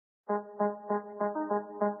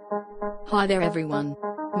Hi there everyone.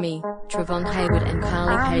 Me, Trevon, Haywood and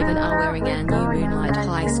Carlee Haven are wearing our new Moonlight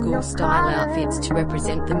High School style outfits to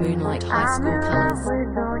represent the Moonlight High School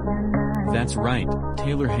colors. That's right,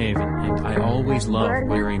 Taylor Haven, and I always love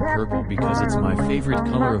wearing purple because it's my favorite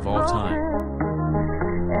color of all time.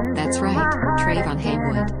 That's right, Trevon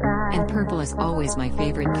Haywood. And purple is always my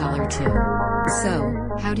favorite color too.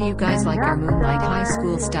 So, how do you guys like our Moonlight High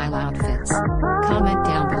School style outfits? Comment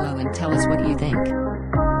down below and tell us what you think.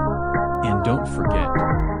 And don't forget,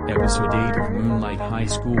 episode 8 of Moonlight High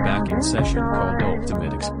School back in session called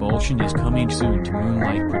Ultimate Expulsion is coming soon to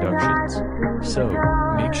Moonlight Productions. So,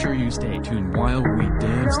 make sure you stay tuned while we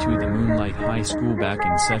dance to the Moonlight High School back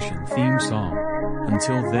in session theme song.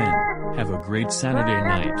 Until then, have a great Saturday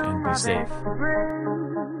night and be safe.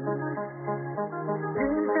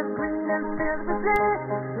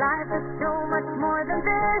 Life is so much more than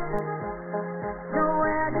this. So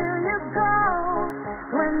where do you go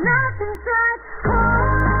when nothing's right?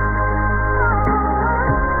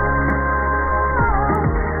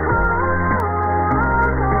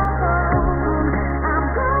 I'm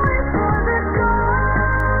going for the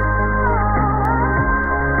gold.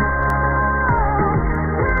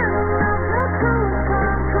 Turn up the cruise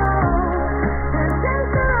control and take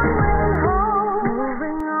the way home.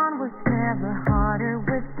 Moving on was never harder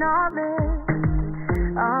with knowledge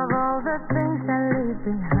of all the things I leave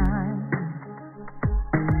behind.